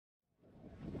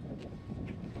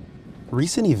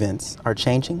Recent events are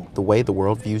changing the way the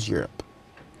world views Europe.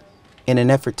 In an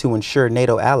effort to ensure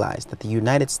NATO allies that the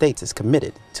United States is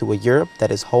committed to a Europe that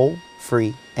is whole,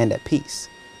 free, and at peace,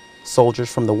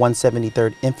 soldiers from the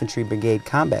 173rd Infantry Brigade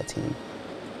Combat Team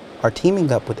are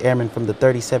teaming up with airmen from the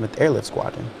 37th Airlift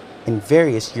Squadron in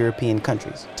various European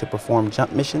countries to perform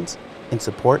jump missions in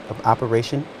support of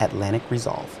Operation Atlantic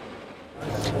Resolve.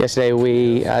 Yesterday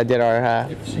we did our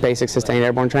basic sustained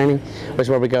airborne training, which is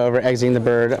where we go over exiting the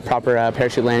bird, proper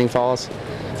parachute landing falls.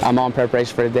 I'm all in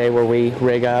preparation for a day where we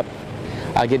rig up,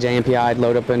 get JMPI'd,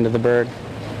 load up into the bird,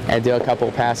 and do a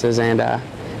couple passes and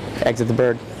exit the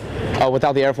bird.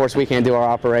 Without the Air Force, we can't do our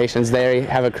operations. They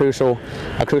have a crucial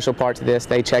part to this.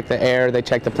 They check the air, they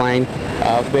check the plane.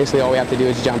 Basically all we have to do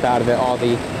is jump out of it, all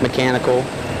the mechanical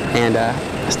and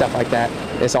stuff like that.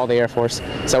 It's all the Air Force.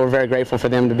 So we're very grateful for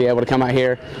them to be able to come out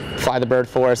here, fly the bird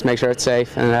for us, make sure it's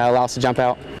safe, and allow us to jump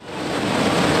out.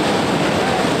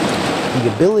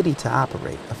 The ability to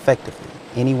operate effectively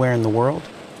anywhere in the world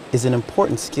is an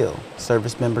important skill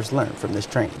service members learn from this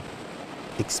training.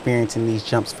 Experiencing these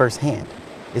jumps firsthand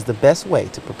is the best way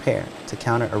to prepare to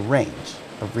counter a range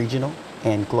of regional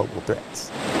and global threats.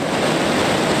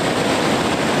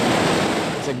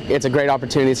 It's a great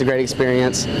opportunity, it's a great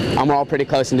experience. We're all pretty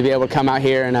close, and to be able to come out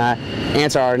here and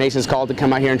answer our nation's call to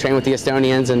come out here and train with the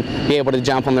Estonians and be able to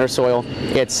jump on their soil,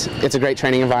 it's a great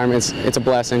training environment, it's a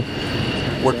blessing.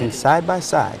 Working side by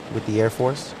side with the Air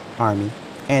Force, Army,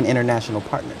 and international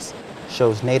partners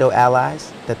shows NATO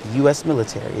allies that the U.S.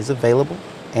 military is available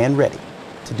and ready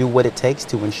to do what it takes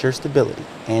to ensure stability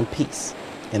and peace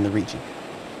in the region.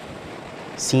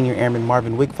 Senior Airman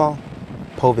Marvin Wigfall,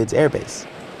 Povid's Air Base,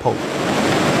 Poland.